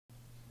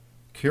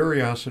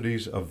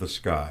Curiosities of the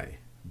Sky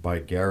by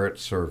Garrett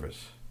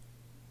Serviss.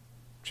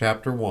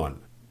 Chapter 1.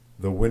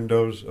 The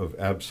Windows of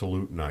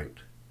Absolute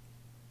Night.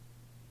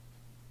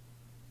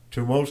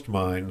 To most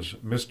minds,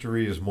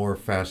 mystery is more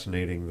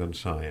fascinating than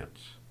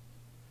science.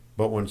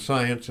 But when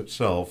science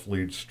itself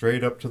leads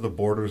straight up to the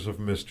borders of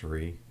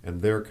mystery,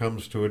 and there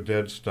comes to a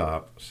dead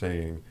stop,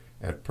 saying,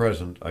 "At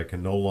present I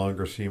can no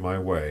longer see my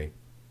way,"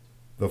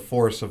 the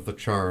force of the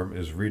charm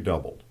is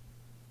redoubled.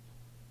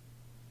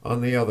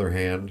 On the other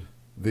hand,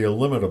 the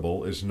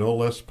illimitable is no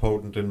less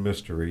potent in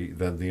mystery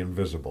than the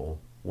invisible,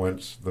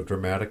 whence the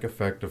dramatic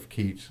effect of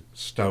Keats'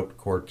 stout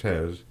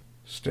Cortez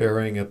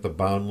staring at the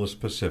boundless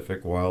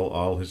Pacific while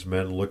all his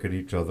men look at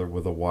each other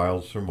with a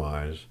wild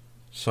surmise,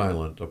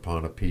 silent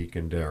upon a peak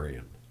in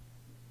Darien.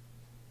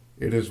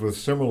 It is with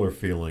similar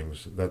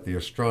feelings that the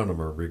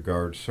astronomer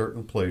regards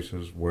certain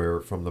places where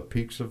from the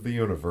peaks of the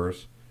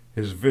universe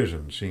his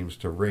vision seems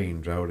to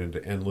range out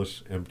into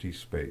endless empty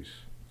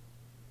space.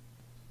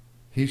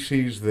 He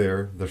sees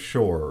there the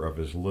shore of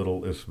his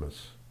little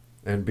isthmus,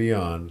 and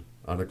beyond,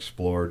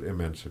 unexplored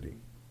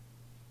immensity.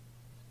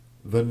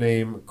 The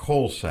name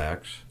coal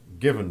sacks,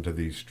 given to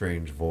these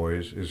strange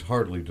voids, is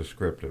hardly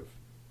descriptive.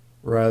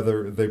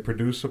 Rather, they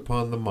produce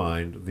upon the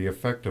mind the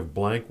effect of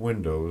blank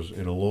windows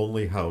in a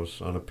lonely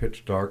house on a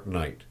pitch-dark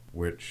night,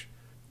 which,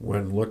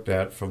 when looked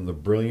at from the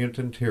brilliant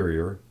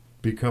interior,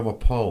 become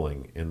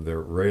appalling in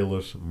their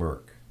rayless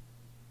murk.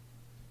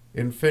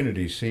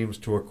 Infinity seems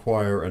to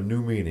acquire a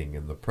new meaning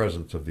in the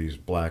presence of these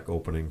black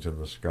openings in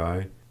the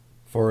sky,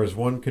 for as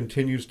one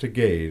continues to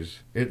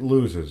gaze, it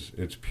loses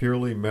its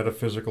purely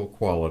metaphysical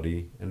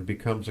quality and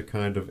becomes a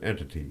kind of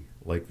entity,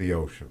 like the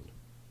ocean.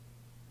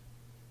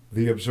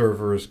 The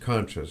observer is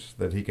conscious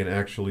that he can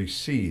actually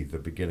see the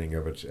beginning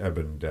of its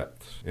ebon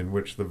depths, in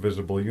which the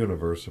visible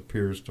universe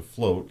appears to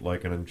float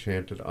like an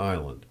enchanted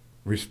island,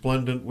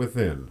 resplendent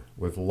within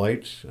with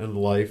lights and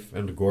life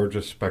and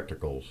gorgeous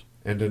spectacles,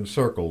 and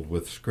encircled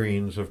with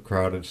screens of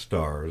crowded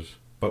stars,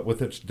 but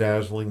with its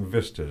dazzling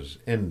vistas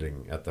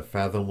ending at the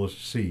fathomless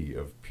sea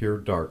of pure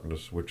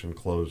darkness which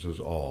encloses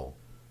all.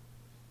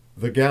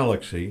 The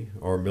galaxy,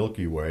 or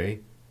Milky Way,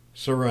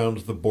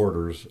 surrounds the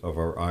borders of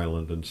our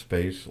island in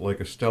space like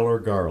a stellar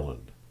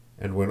garland,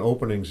 and when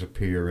openings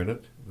appear in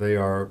it they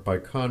are, by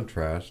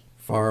contrast,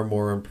 far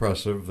more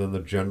impressive than the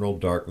general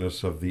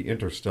darkness of the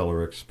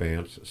interstellar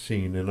expanse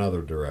seen in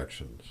other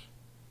directions.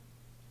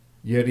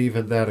 Yet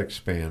even that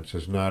expanse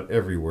is not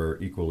everywhere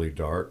equally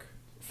dark,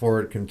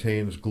 for it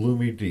contains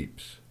gloomy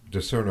deeps,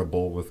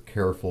 discernible with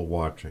careful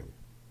watching.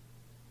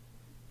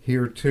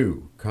 Here,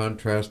 too,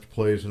 contrast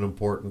plays an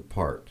important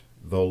part,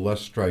 though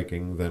less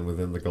striking than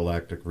within the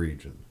galactic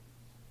region.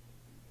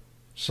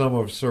 Some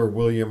of Sir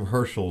William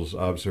Herschel's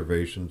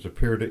observations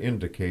appear to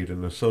indicate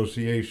an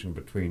association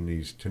between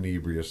these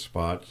tenebrious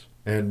spots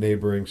and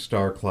neighboring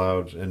star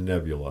clouds and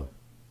nebula.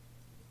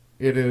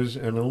 It is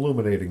an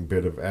illuminating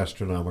bit of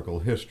astronomical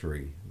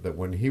history that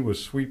when he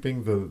was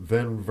sweeping the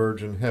then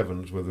virgin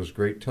heavens with his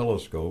great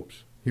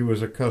telescopes, he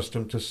was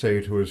accustomed to say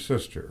to his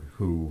sister,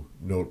 who,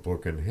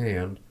 notebook in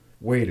hand,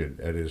 waited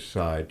at his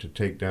side to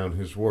take down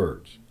his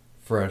words,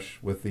 fresh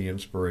with the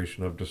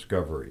inspiration of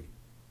discovery: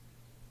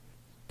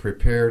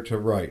 "Prepare to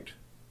write.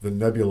 The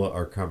nebula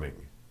are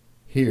coming.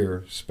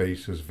 Here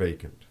space is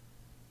vacant."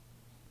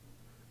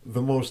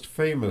 The most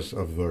famous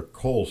of the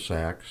coal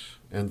sacks,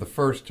 and the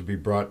first to be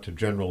brought to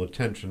general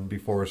attention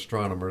before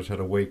astronomers had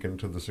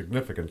awakened to the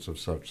significance of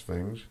such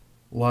things,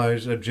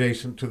 lies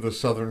adjacent to the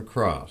Southern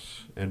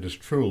Cross, and is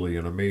truly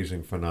an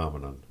amazing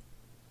phenomenon.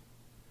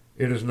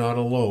 It is not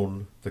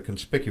alone the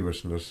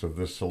conspicuousness of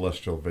this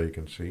celestial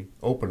vacancy,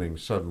 opening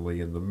suddenly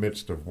in the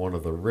midst of one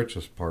of the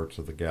richest parts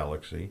of the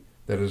galaxy,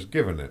 that has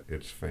given it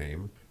its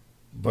fame,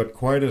 but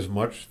quite as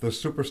much the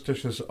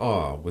superstitious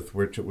awe with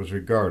which it was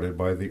regarded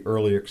by the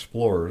early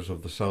explorers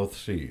of the South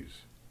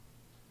Seas.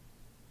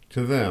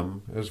 To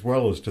them, as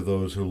well as to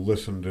those who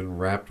listened in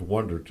rapt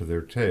wonder to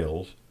their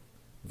tales,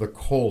 the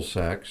coal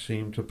sacks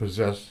seemed to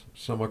possess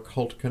some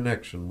occult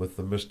connection with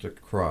the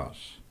mystic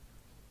cross.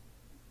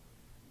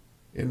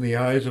 In the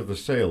eyes of the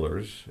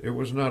sailors it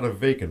was not a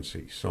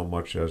vacancy so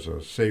much as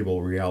a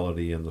sable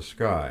reality in the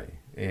sky,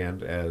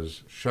 and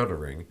as,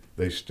 shuddering,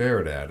 they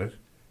stared at it,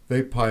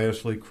 they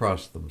piously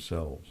crossed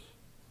themselves.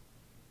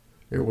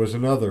 It was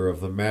another of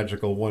the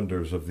magical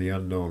wonders of the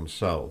unknown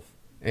South,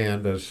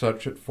 and as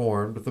such it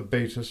formed the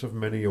basis of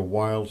many a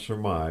wild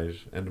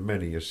surmise and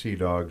many a sea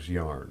dog's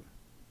yarn.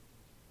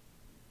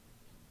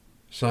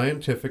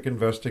 Scientific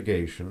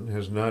investigation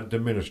has not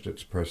diminished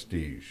its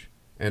prestige,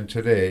 and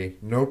today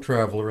no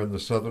traveler in the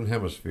southern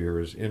hemisphere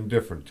is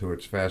indifferent to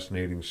its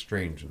fascinating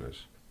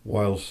strangeness,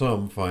 while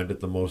some find it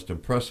the most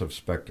impressive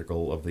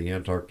spectacle of the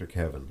Antarctic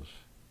heavens.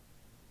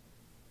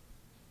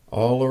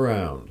 All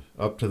around,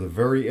 up to the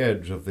very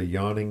edge of the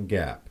yawning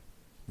gap,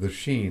 the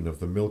sheen of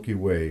the Milky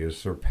Way is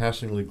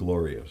surpassingly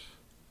glorious,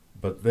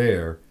 but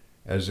there,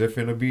 as if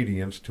in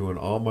obedience to an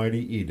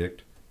almighty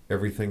edict,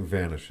 everything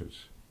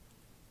vanishes.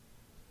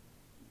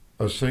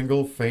 A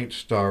single faint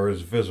star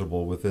is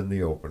visible within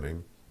the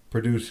opening,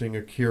 producing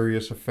a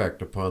curious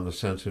effect upon the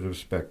sensitive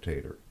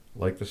spectator,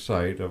 like the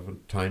sight of a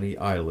tiny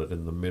islet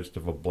in the midst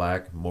of a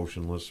black,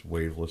 motionless,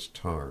 waveless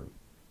tarn.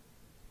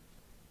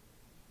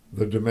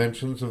 The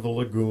dimensions of the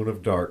lagoon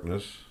of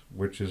darkness,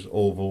 which is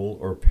oval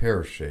or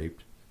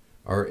pear-shaped,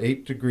 are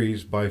 8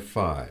 degrees by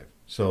 5,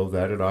 so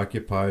that it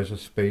occupies a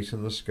space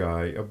in the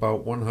sky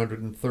about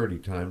 130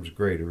 times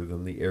greater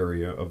than the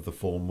area of the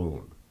full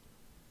moon.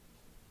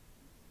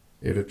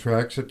 It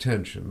attracts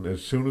attention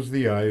as soon as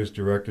the eye is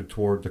directed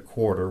toward the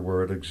quarter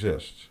where it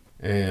exists,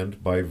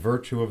 and by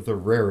virtue of the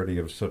rarity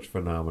of such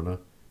phenomena,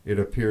 it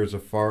appears a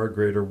far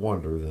greater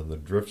wonder than the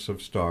drifts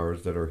of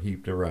stars that are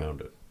heaped around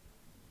it.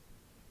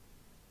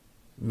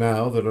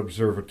 Now that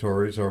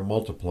observatories are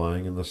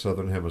multiplying in the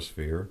southern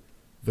hemisphere,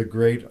 the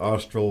great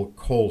austral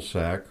coal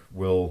sack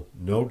will,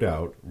 no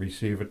doubt,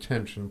 receive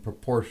attention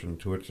proportioned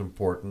to its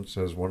importance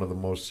as one of the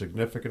most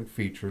significant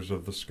features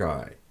of the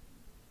sky.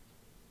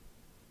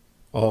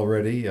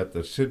 Already at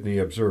the Sydney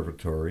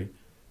Observatory,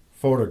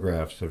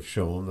 photographs have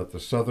shown that the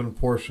southern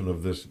portion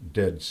of this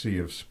dead sea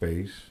of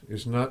space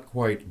is not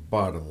quite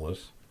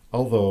bottomless,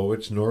 although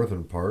its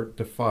northern part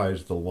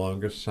defies the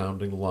longest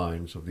sounding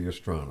lines of the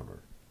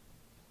astronomer.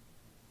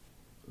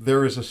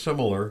 There is a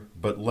similar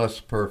but less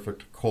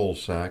perfect coal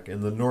sack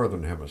in the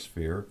northern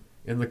hemisphere,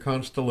 in the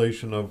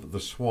constellation of the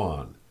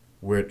Swan,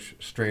 which,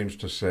 strange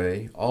to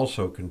say,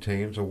 also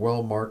contains a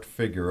well-marked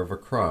figure of a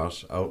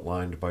cross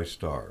outlined by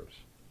stars.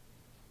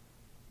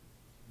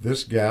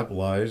 This gap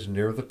lies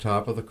near the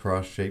top of the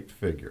cross-shaped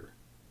figure.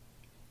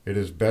 It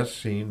is best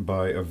seen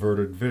by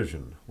averted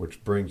vision,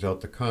 which brings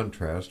out the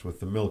contrast with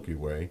the Milky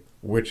Way,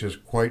 which is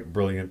quite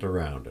brilliant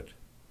around it.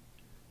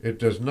 It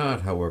does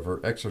not,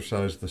 however,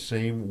 exercise the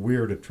same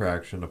weird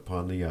attraction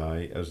upon the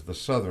eye as the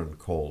southern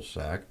coal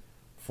sack,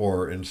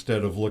 for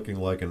instead of looking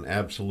like an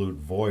absolute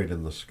void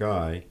in the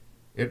sky,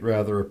 it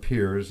rather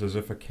appears as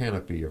if a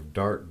canopy of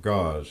dark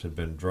gauze had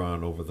been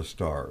drawn over the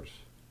stars.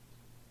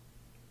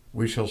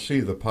 We shall see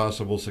the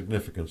possible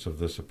significance of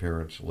this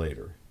appearance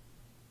later.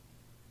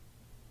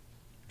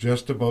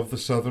 Just above the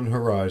southern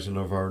horizon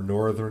of our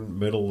northern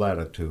middle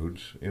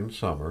latitudes, in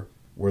summer,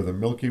 where the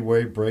Milky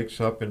Way breaks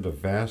up into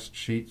vast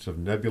sheets of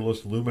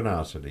nebulous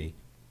luminosity,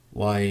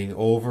 lying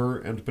over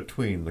and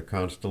between the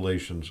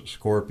constellations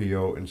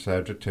Scorpio and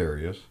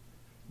Sagittarius,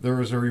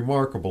 there is a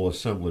remarkable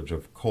assemblage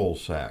of coal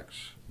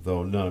sacks,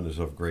 though none is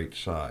of great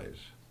size.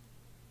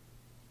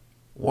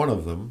 One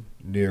of them,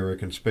 near a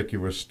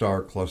conspicuous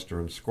star cluster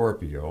in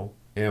Scorpio,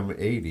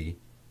 M80,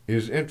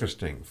 is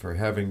interesting for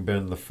having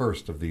been the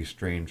first of these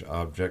strange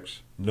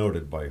objects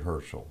noted by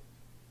Herschel.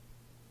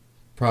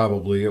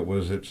 Probably it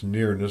was its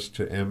nearness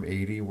to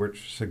M80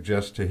 which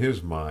suggests to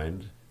his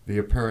mind the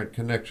apparent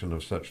connection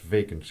of such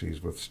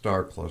vacancies with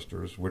star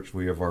clusters which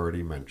we have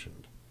already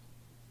mentioned.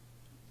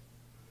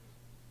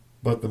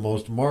 But the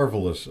most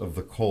marvelous of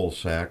the coal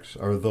sacks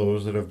are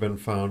those that have been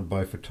found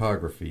by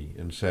photography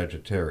in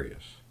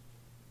Sagittarius.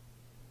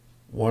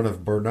 One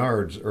of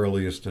Bernard's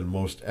earliest and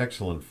most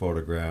excellent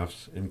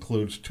photographs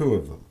includes 2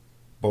 of them,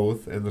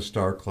 both in the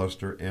star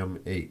cluster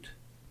M8.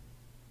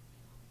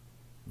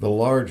 The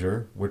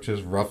larger, which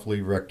is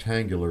roughly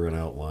rectangular in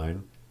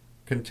outline,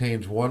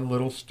 contains one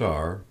little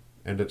star,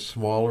 and its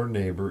smaller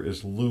neighbor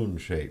is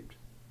lune-shaped,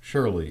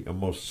 surely a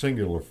most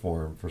singular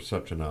form for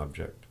such an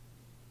object.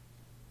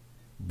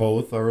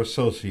 Both are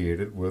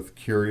associated with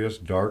curious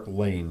dark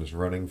lanes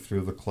running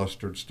through the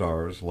clustered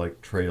stars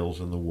like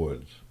trails in the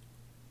woods.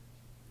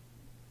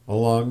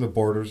 Along the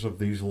borders of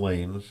these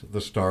lanes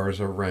the stars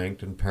are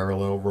ranked in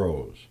parallel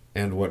rows,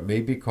 and what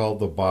may be called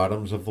the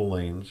bottoms of the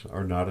lanes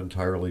are not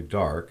entirely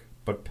dark,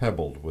 but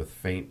pebbled with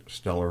faint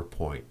stellar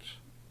points.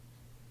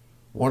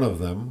 One of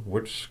them,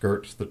 which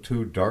skirts the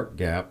 2 dark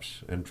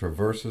gaps and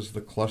traverses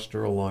the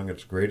cluster along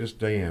its greatest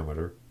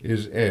diameter,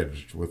 is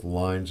edged with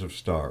lines of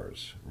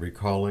stars,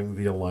 recalling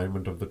the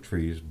alignment of the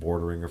trees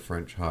bordering a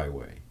French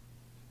highway.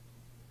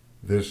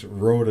 This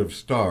road of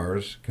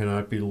stars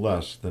cannot be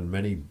less than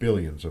many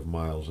billions of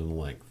miles in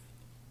length.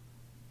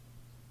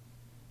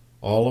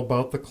 All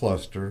about the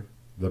cluster,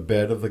 the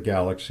bed of the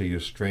galaxy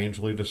is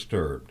strangely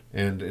disturbed,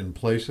 and in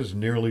places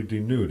nearly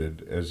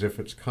denuded, as if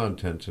its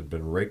contents had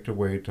been raked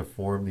away to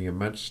form the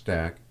immense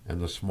stack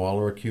and the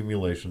smaller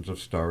accumulations of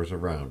stars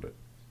around it.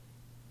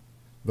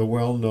 The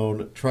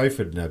well-known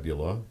Trifid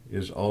Nebula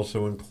is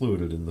also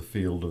included in the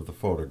field of the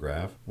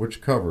photograph, which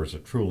covers a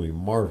truly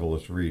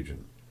marvelous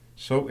region,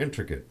 so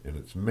intricate in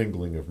its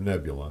mingling of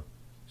nebula,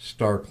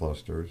 star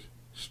clusters,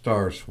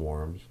 star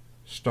swarms,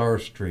 star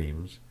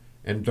streams,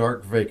 and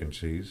dark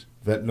vacancies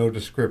that no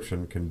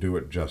description can do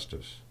it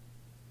justice.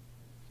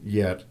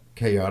 Yet,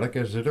 chaotic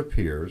as it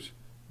appears,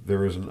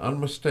 there is an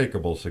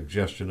unmistakable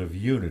suggestion of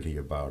unity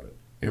about it,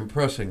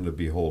 impressing the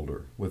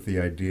beholder with the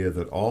idea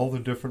that all the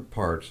different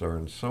parts are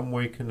in some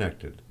way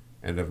connected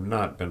and have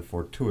not been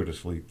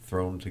fortuitously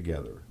thrown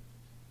together.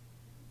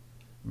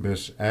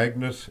 Miss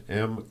Agnes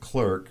M.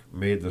 Clerk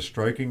made the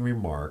striking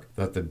remark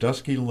that the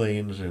dusky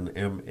lanes in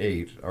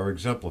M8 are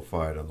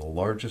exemplified on the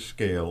largest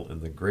scale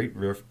in the great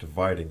rift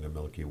dividing the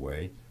Milky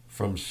Way,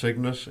 from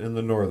Cygnus in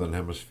the northern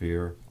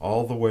hemisphere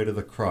all the way to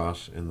the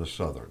Cross in the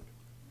southern.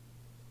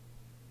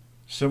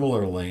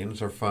 Similar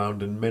lanes are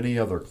found in many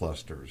other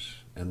clusters,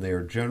 and they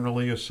are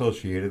generally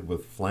associated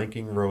with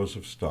flanking rows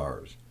of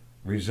stars,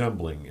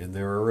 resembling in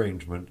their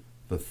arrangement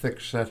the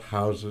thick-set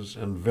houses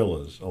and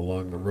villas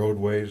along the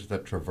roadways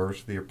that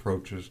traverse the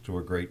approaches to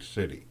a great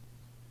city.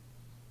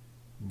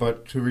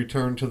 But to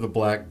return to the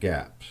black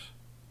gaps.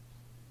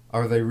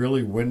 Are they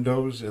really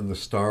windows in the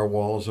star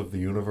walls of the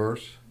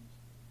universe?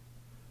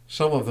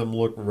 Some of them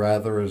look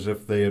rather as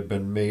if they had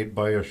been made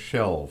by a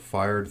shell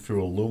fired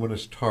through a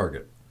luminous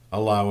target,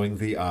 allowing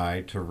the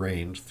eye to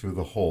range through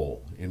the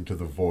hole into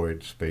the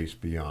void space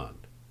beyond.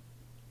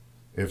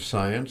 If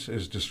science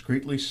is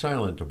discreetly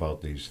silent about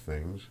these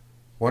things,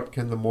 what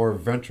can the more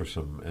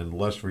venturesome and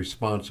less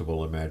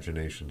responsible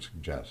imagination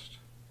suggest?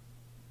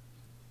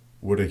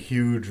 Would a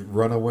huge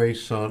runaway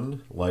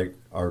sun, like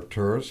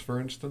Arcturus for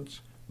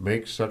instance,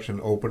 make such an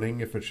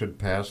opening if it should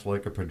pass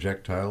like a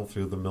projectile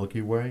through the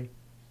Milky Way?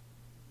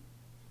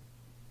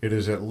 It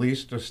is at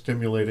least a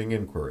stimulating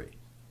inquiry.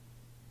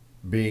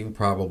 Being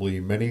probably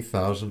many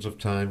thousands of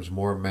times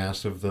more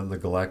massive than the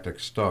galactic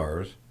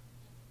stars,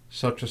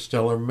 such a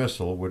stellar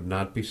missile would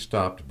not be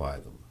stopped by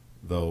them,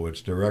 though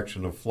its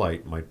direction of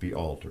flight might be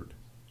altered.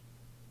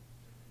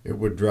 It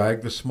would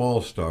drag the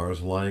small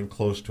stars lying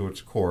close to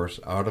its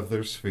course out of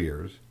their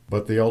spheres,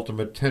 but the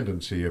ultimate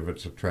tendency of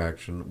its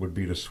attraction would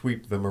be to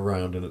sweep them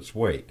around in its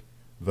wake,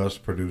 thus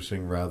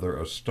producing rather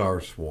a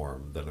star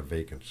swarm than a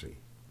vacancy.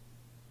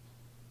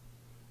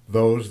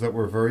 Those that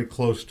were very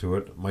close to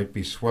it might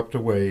be swept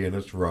away in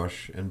its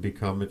rush and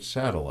become its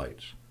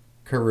satellites,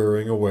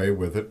 careering away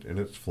with it in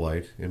its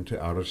flight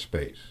into outer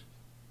space.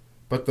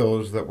 But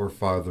those that were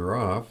farther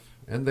off,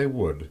 and they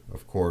would,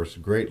 of course,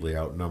 greatly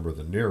outnumber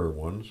the nearer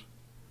ones,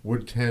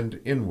 would tend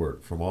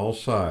inward from all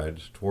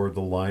sides toward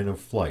the line of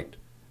flight,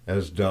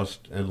 as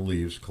dust and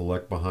leaves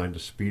collect behind a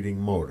speeding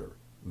motor,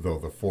 though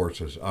the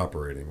forces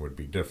operating would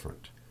be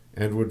different,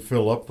 and would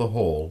fill up the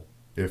hole,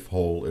 if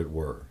hole it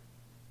were.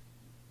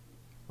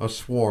 A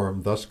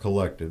swarm thus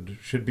collected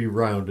should be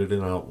rounded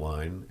in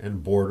outline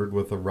and bordered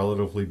with a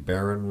relatively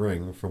barren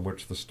ring from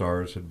which the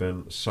stars had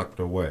been sucked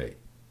away.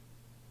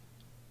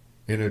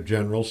 In a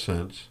general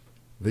sense,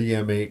 the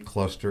M8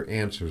 cluster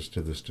answers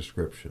to this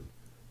description,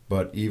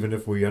 but even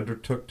if we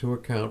undertook to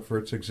account for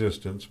its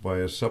existence by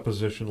a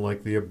supposition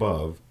like the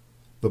above,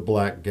 the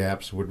black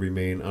gaps would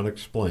remain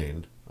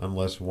unexplained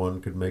unless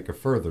one could make a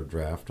further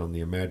draft on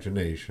the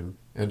imagination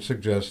and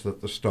suggest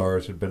that the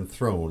stars had been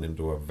thrown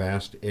into a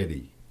vast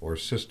eddy or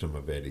system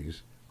of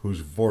eddies whose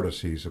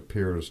vortices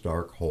appear as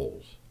dark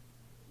holes.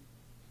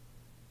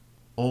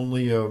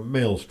 Only a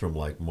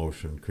maelstrom-like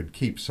motion could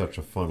keep such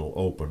a funnel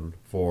open,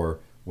 for,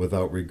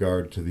 without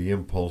regard to the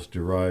impulse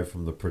derived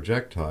from the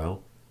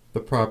projectile,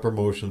 the proper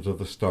motions of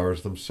the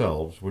stars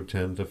themselves would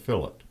tend to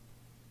fill it.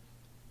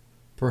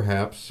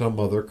 Perhaps some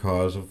other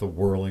cause of the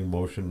whirling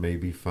motion may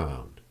be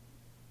found.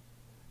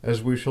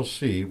 As we shall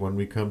see when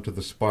we come to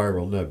the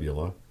spiral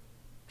nebula,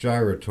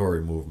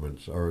 gyratory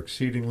movements are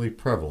exceedingly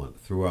prevalent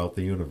throughout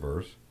the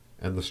universe,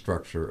 and the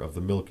structure of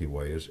the Milky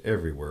Way is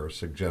everywhere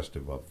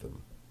suggestive of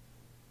them.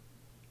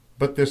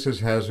 But this is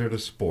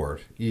hazardous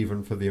sport,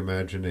 even for the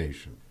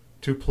imagination,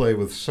 to play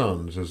with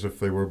suns as if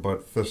they were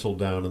but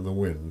thistledown in the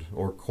wind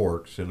or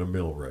corks in a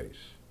mill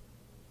race.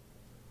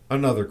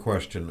 Another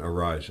question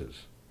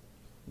arises.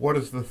 What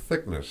is the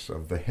thickness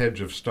of the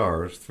hedge of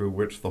stars through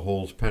which the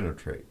holes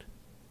penetrate?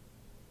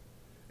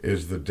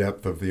 Is the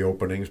depth of the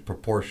openings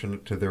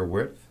proportionate to their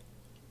width?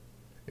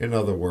 In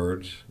other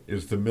words,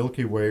 is the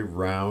Milky Way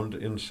round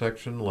in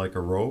section like a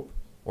rope,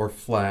 or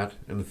flat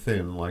and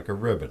thin like a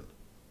ribbon?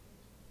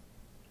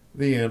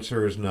 The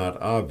answer is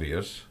not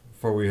obvious,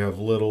 for we have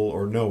little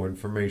or no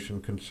information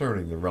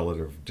concerning the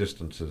relative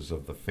distances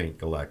of the faint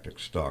galactic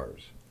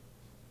stars.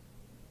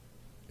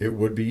 It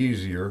would be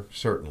easier,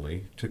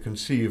 certainly, to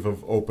conceive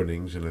of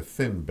openings in a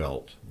thin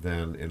belt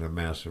than in a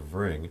massive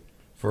ring,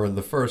 for in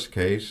the first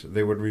case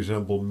they would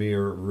resemble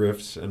mere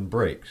rifts and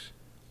breaks,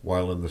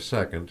 while in the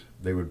second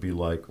they would be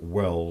like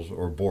wells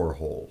or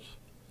boreholes.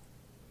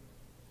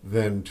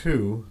 Then,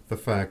 too, the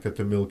fact that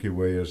the Milky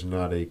Way is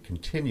not a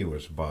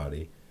continuous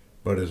body,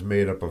 but is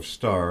made up of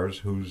stars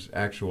whose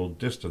actual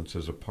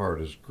distances apart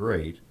is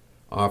great,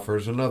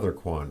 offers another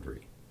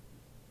quandary.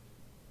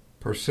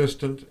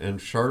 Persistent and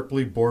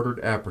sharply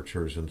bordered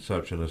apertures in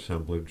such an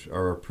assemblage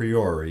are a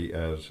priori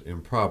as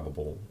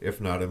improbable, if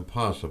not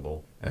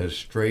impossible, as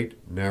straight,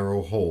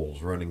 narrow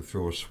holes running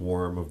through a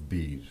swarm of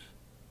bees.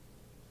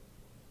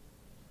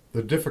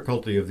 The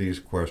difficulty of these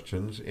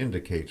questions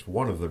indicates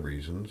one of the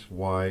reasons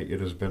why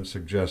it has been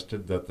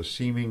suggested that the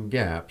seeming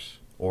gaps,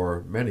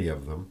 or many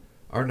of them,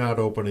 are not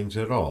openings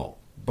at all,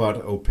 but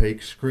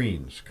opaque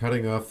screens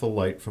cutting off the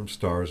light from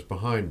stars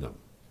behind them.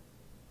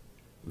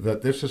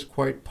 That this is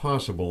quite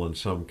possible in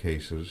some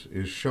cases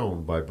is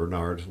shown by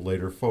Bernard's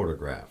later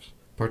photographs,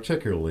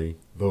 particularly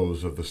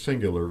those of the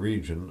singular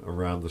region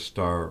around the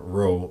star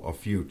Rho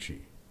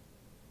Ophiuchi.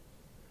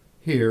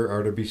 Here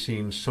are to be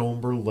seen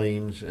somber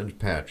lanes and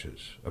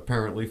patches,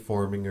 apparently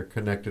forming a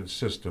connected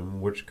system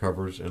which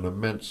covers an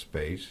immense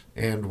space,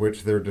 and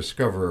which their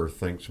discoverer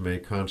thinks may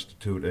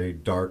constitute a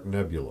dark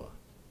nebula.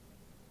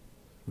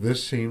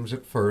 This seems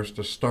at first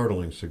a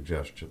startling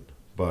suggestion,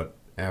 but,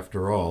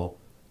 after all,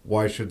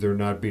 why should there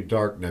not be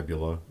dark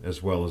nebulae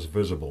as well as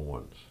visible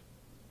ones?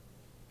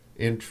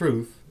 In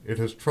truth, it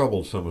has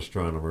troubled some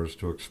astronomers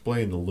to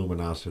explain the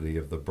luminosity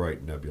of the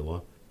bright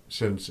nebula,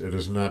 since it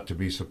is not to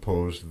be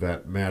supposed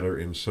that matter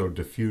in so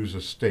diffuse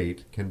a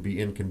state can be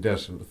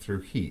incandescent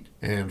through heat,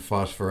 and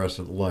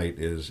phosphorescent light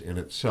is in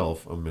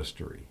itself a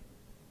mystery.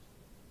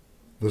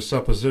 The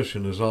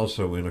supposition is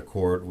also in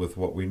accord with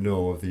what we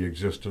know of the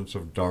existence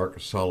of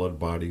dark, solid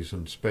bodies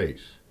in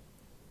space.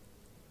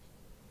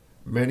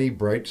 Many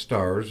bright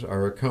stars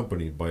are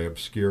accompanied by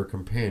obscure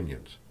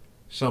companions,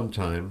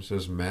 sometimes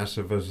as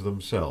massive as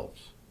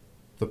themselves.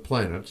 The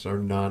planets are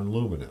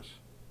non-luminous.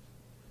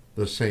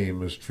 The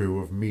same is true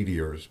of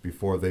meteors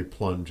before they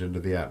plunge into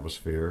the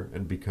atmosphere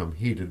and become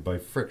heated by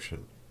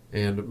friction,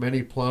 and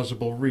many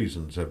plausible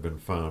reasons have been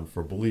found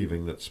for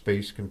believing that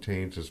space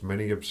contains as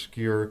many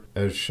obscure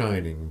as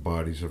shining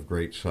bodies of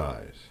great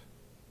size.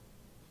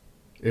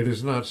 It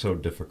is not so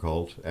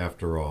difficult,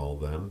 after all,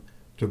 then,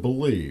 to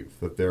believe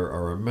that there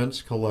are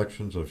immense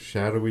collections of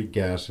shadowy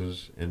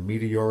gases and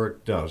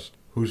meteoric dust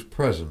whose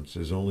presence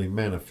is only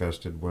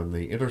manifested when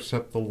they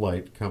intercept the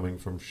light coming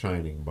from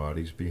shining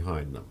bodies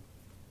behind them.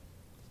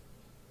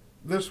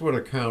 This would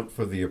account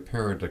for the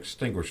apparent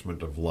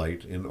extinguishment of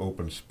light in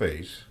open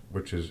space,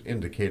 which is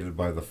indicated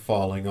by the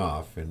falling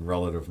off in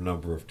relative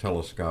number of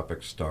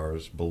telescopic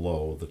stars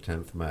below the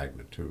 10th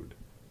magnitude.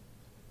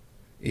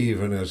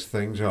 Even as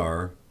things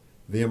are,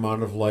 the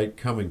amount of light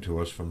coming to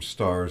us from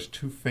stars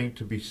too faint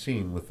to be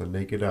seen with the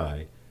naked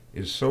eye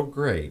is so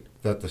great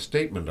that the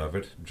statement of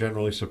it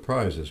generally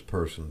surprises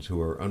persons who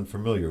are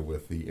unfamiliar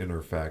with the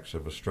inner facts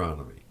of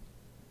astronomy.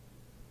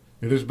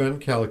 It has been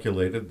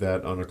calculated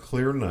that on a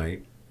clear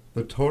night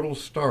the total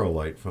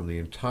starlight from the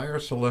entire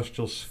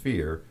celestial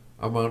sphere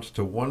amounts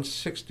to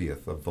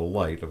 1/60th of the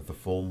light of the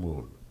full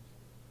moon.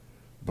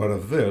 But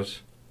of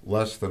this,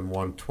 less than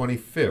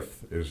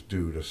 1/25th is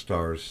due to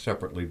stars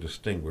separately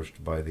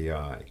distinguished by the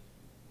eye.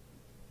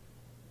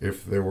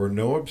 If there were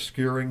no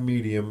obscuring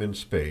medium in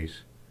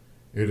space,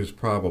 it is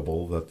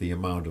probable that the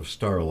amount of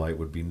starlight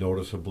would be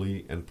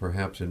noticeably and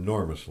perhaps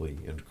enormously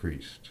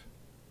increased.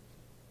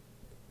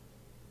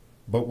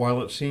 But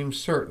while it seems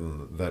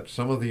certain that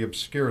some of the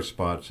obscure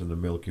spots in the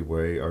Milky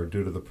Way are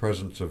due to the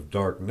presence of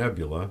dark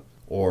nebulae,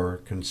 or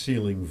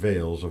concealing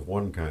veils of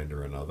one kind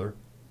or another,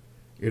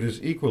 it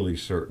is equally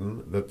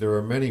certain that there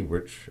are many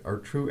which are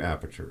true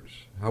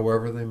apertures,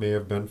 however they may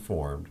have been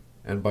formed,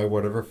 and by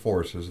whatever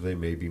forces they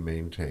may be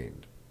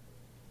maintained.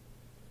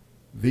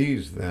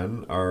 These,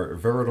 then, are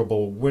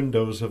veritable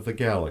windows of the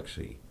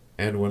galaxy,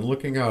 and when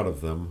looking out of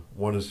them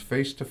one is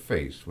face to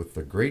face with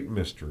the great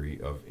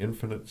mystery of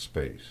infinite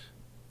space.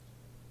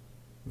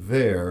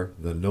 There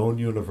the known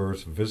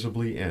universe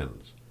visibly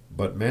ends,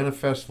 but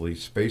manifestly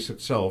space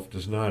itself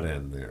does not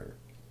end there.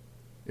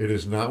 It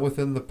is not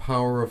within the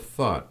power of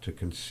thought to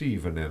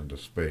conceive an end to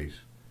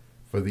space,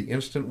 for the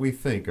instant we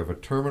think of a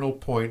terminal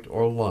point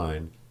or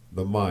line,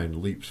 the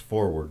mind leaps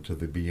forward to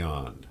the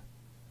beyond.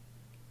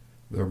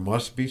 There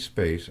must be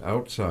space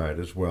outside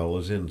as well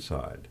as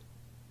inside.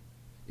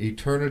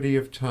 Eternity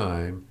of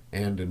time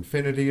and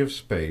infinity of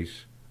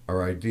space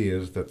are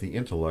ideas that the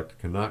intellect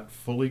cannot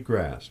fully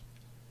grasp,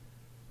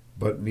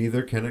 but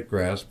neither can it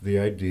grasp the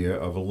idea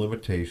of a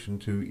limitation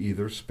to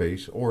either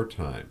space or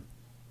time.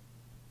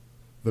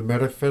 The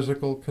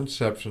metaphysical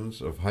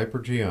conceptions of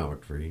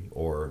hypergeometry,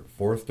 or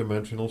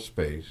fourth-dimensional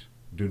space,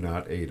 do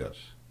not aid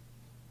us.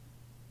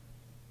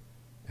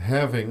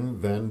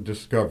 Having, then,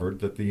 discovered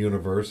that the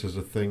universe is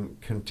a thing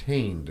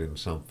contained in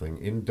something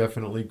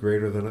indefinitely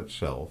greater than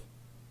itself,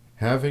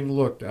 having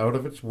looked out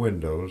of its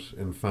windows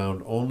and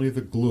found only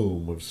the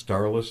gloom of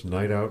starless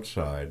night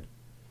outside,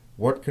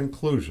 what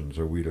conclusions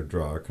are we to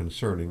draw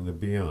concerning the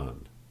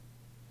beyond?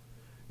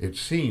 It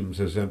seems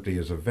as empty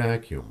as a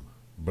vacuum,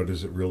 but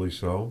is it really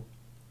so?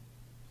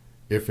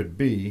 If it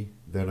be,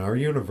 then our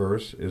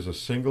universe is a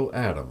single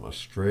atom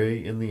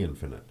astray in the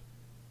infinite.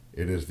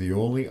 It is the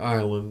only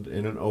island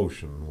in an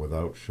ocean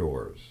without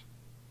shores.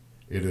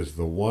 It is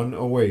the one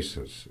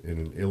oasis in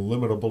an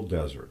illimitable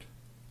desert.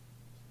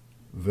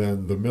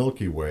 Then the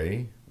Milky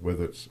Way, with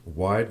its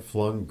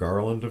wide-flung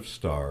garland of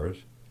stars,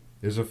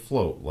 is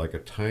afloat like a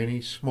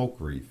tiny smoke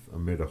wreath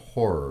amid a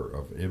horror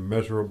of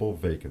immeasurable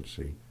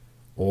vacancy,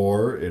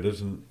 or it is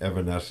an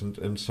evanescent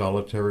and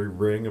solitary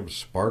ring of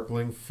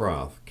sparkling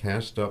froth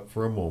cast up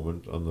for a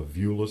moment on the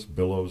viewless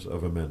billows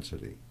of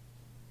immensity.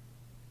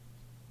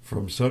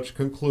 From such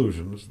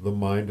conclusions the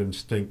mind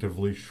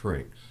instinctively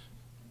shrinks.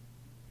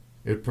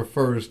 It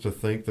prefers to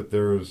think that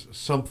there is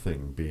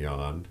something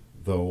beyond,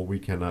 though we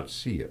cannot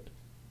see it.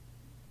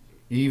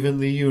 Even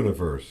the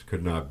universe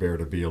could not bear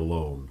to be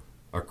alone,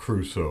 a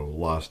Crusoe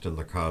lost in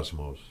the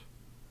cosmos.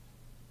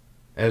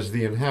 As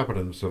the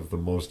inhabitants of the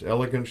most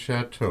elegant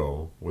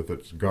chateau, with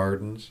its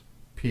gardens,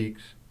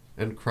 peaks,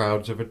 and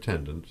crowds of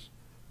attendants,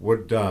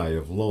 would die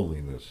of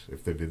loneliness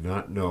if they did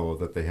not know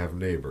that they have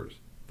neighbors,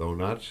 though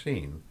not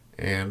seen,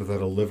 and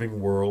that a living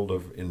world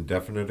of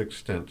indefinite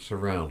extent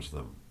surrounds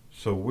them,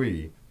 so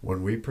we,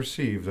 When we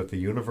perceive that the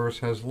universe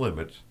has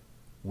limits,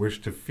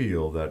 wish to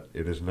feel that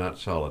it is not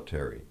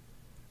solitary,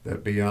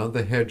 that beyond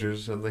the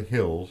hedges and the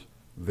hills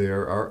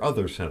there are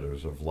other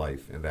centers of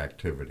life and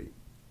activity.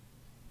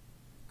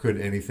 Could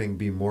anything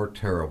be more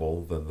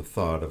terrible than the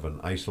thought of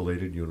an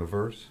isolated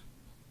universe?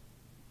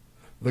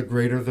 The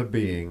greater the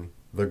being,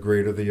 the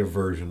greater the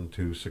aversion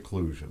to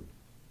seclusion.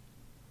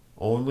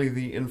 Only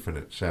the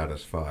infinite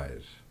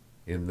satisfies.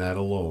 In that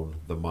alone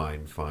the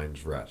mind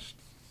finds rest.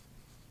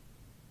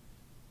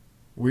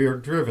 We are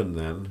driven,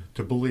 then,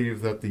 to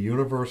believe that the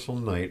universal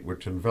night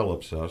which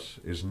envelops us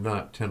is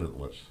not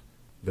tenantless,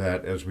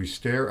 that as we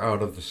stare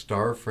out of the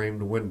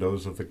star-framed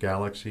windows of the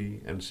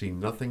galaxy and see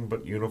nothing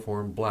but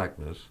uniform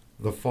blackness,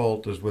 the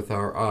fault is with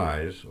our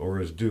eyes or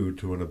is due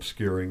to an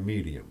obscuring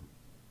medium.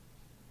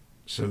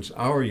 Since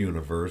our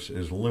universe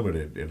is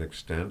limited in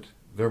extent,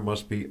 there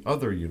must be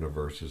other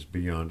universes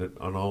beyond it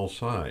on all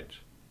sides.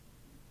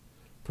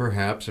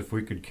 Perhaps if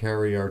we could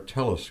carry our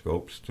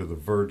telescopes to the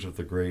verge of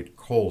the great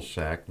coal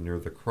sack near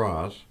the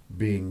cross,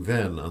 being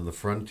then on the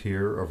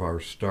frontier of our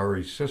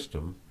starry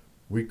system,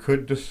 we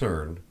could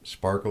discern,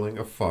 sparkling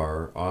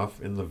afar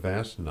off in the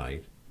vast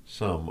night,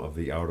 some of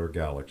the outer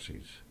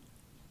galaxies.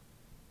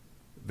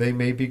 They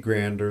may be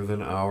grander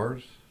than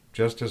ours,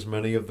 just as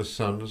many of the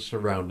suns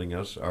surrounding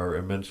us are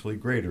immensely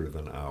greater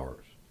than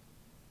ours.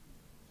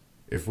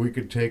 If we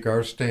could take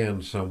our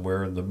stand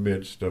somewhere in the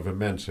midst of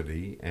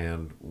immensity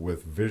and,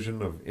 with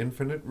vision of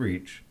infinite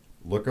reach,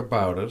 look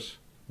about us,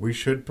 we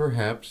should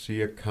perhaps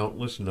see a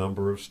countless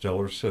number of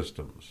stellar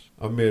systems,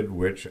 amid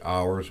which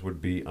ours would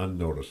be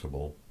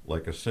unnoticeable,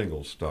 like a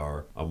single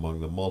star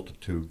among the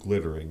multitude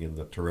glittering in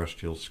the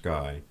terrestrial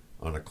sky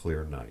on a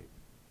clear night.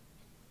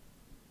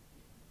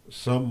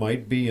 Some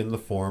might be in the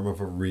form of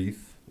a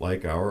wreath,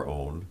 like our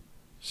own.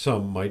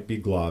 Some might be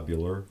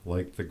globular,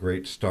 like the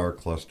great star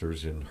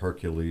clusters in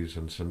Hercules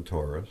and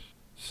Centaurus.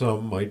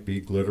 Some might be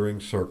glittering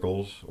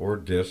circles, or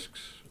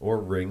disks, or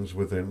rings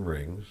within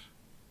rings.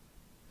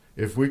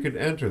 If we could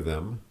enter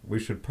them, we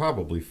should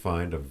probably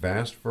find a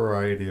vast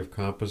variety of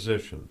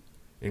composition,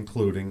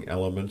 including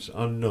elements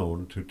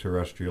unknown to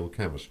terrestrial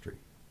chemistry.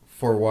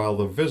 For while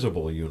the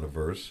visible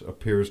universe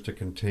appears to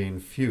contain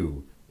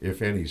few,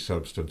 if any,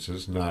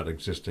 substances not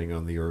existing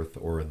on the earth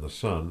or in the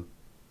sun,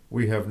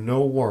 we have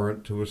no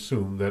warrant to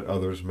assume that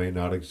others may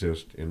not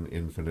exist in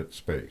infinite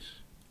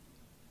space.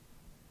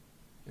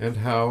 And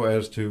how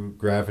as to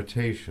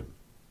gravitation?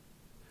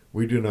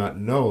 We do not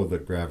know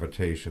that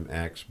gravitation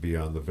acts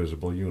beyond the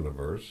visible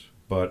universe,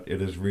 but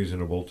it is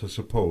reasonable to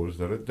suppose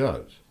that it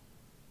does.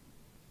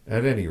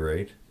 At any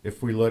rate,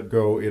 if we let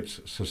go its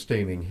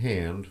sustaining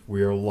hand,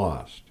 we are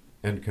lost,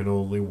 and can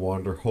only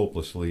wander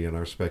hopelessly in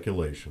our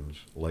speculations,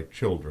 like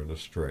children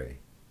astray.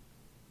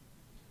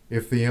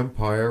 If the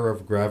empire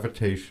of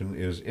gravitation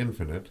is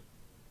infinite,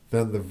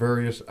 then the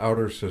various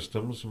outer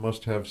systems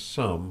must have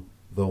some,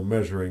 though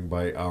measuring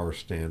by our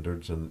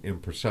standards an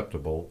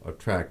imperceptible,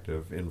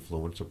 attractive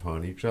influence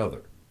upon each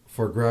other.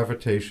 For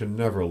gravitation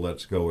never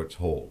lets go its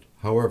hold,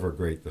 however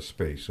great the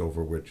space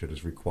over which it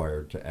is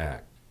required to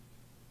act.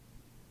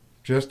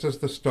 Just as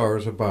the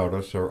stars about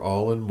us are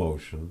all in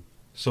motion,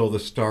 so the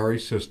starry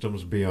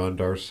systems beyond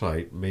our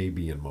sight may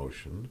be in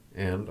motion,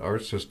 and our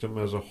system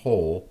as a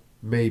whole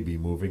may be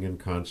moving in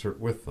concert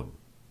with them.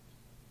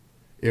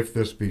 If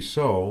this be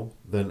so,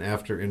 then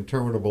after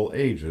interminable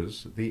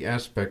ages the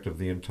aspect of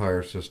the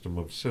entire system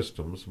of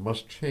systems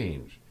must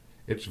change,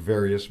 its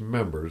various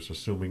members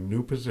assuming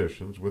new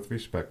positions with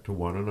respect to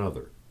one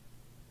another.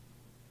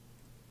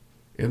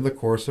 In the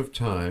course of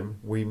time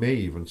we may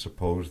even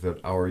suppose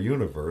that our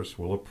universe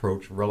will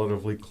approach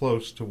relatively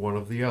close to one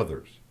of the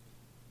others.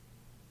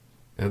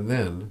 And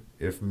then,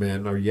 if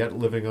men are yet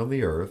living on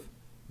the earth,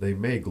 they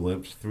may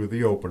glimpse through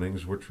the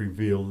openings which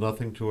reveal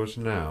nothing to us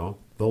now,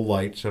 the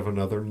lights of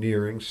another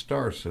nearing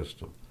star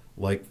system,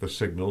 like the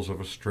signals of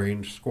a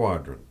strange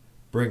squadron,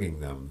 bringing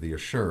them the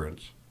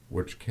assurance,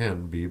 which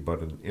can be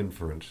but an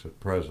inference at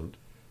present,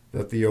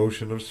 that the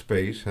ocean of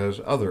space has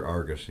other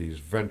argosies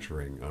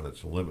venturing on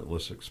its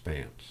limitless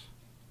expanse.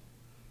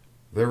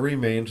 There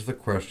remains the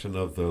question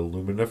of the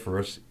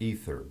luminiferous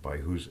ether by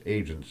whose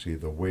agency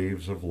the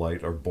waves of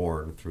light are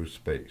borne through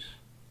space.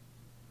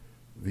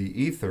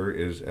 The ether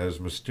is as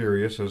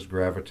mysterious as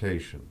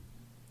gravitation.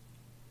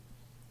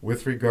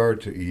 With regard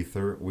to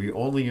ether, we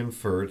only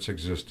infer its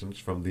existence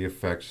from the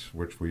effects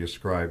which we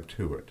ascribe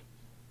to it.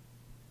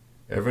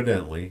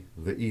 Evidently,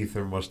 the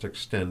ether must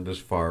extend as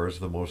far as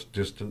the most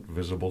distant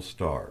visible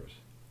stars.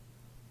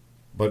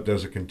 But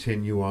does it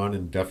continue on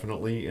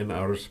indefinitely in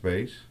outer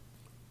space?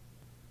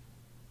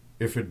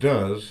 If it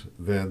does,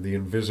 then the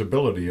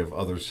invisibility of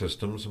other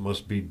systems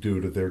must be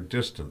due to their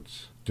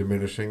distance,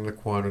 diminishing the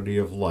quantity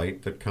of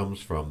light that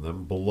comes from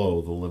them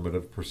below the limit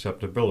of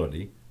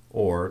perceptibility,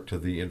 or to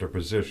the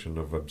interposition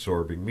of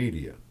absorbing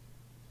media.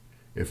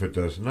 If it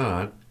does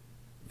not,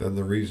 then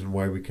the reason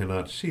why we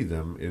cannot see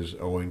them is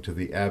owing to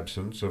the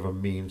absence of a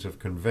means of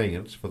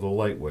conveyance for the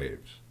light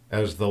waves,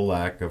 as the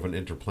lack of an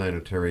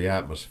interplanetary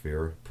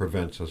atmosphere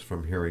prevents us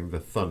from hearing the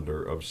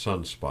thunder of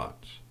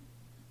sunspots.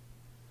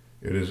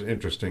 It is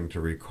interesting to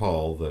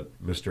recall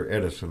that Mr.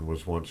 Edison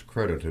was once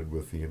credited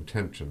with the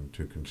intention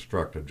to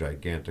construct a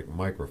gigantic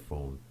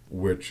microphone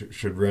which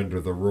should render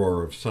the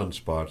roar of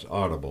sunspots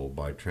audible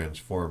by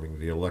transforming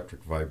the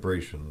electric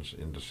vibrations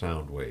into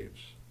sound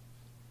waves.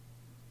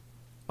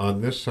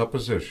 On this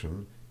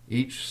supposition,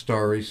 each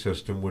starry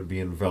system would be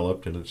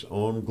enveloped in its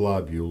own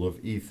globule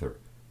of ether,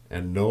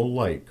 and no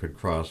light could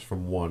cross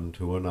from one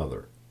to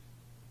another.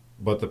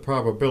 But the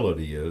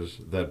probability is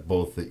that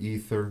both the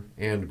ether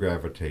and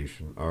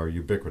gravitation are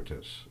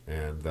ubiquitous,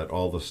 and that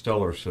all the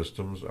stellar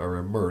systems are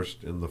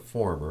immersed in the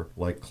former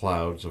like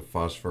clouds of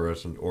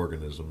phosphorescent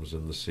organisms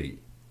in the sea.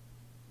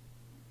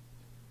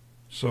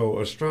 So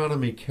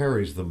astronomy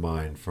carries the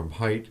mind from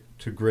height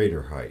to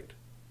greater height.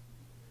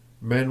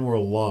 Men were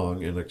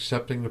long in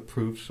accepting the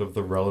proofs of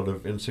the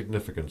relative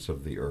insignificance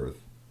of the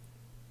earth.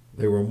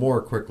 They were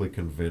more quickly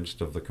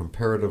convinced of the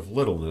comparative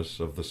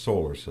littleness of the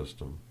solar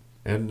system.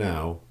 And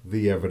now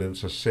the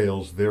evidence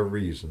assails their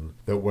reason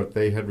that what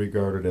they had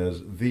regarded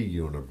as the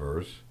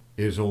universe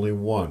is only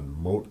one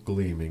mote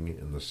gleaming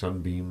in the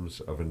sunbeams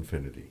of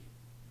infinity.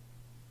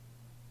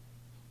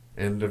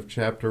 End of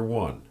Chapter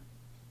 1.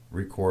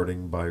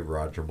 Recording by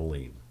Roger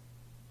Melin.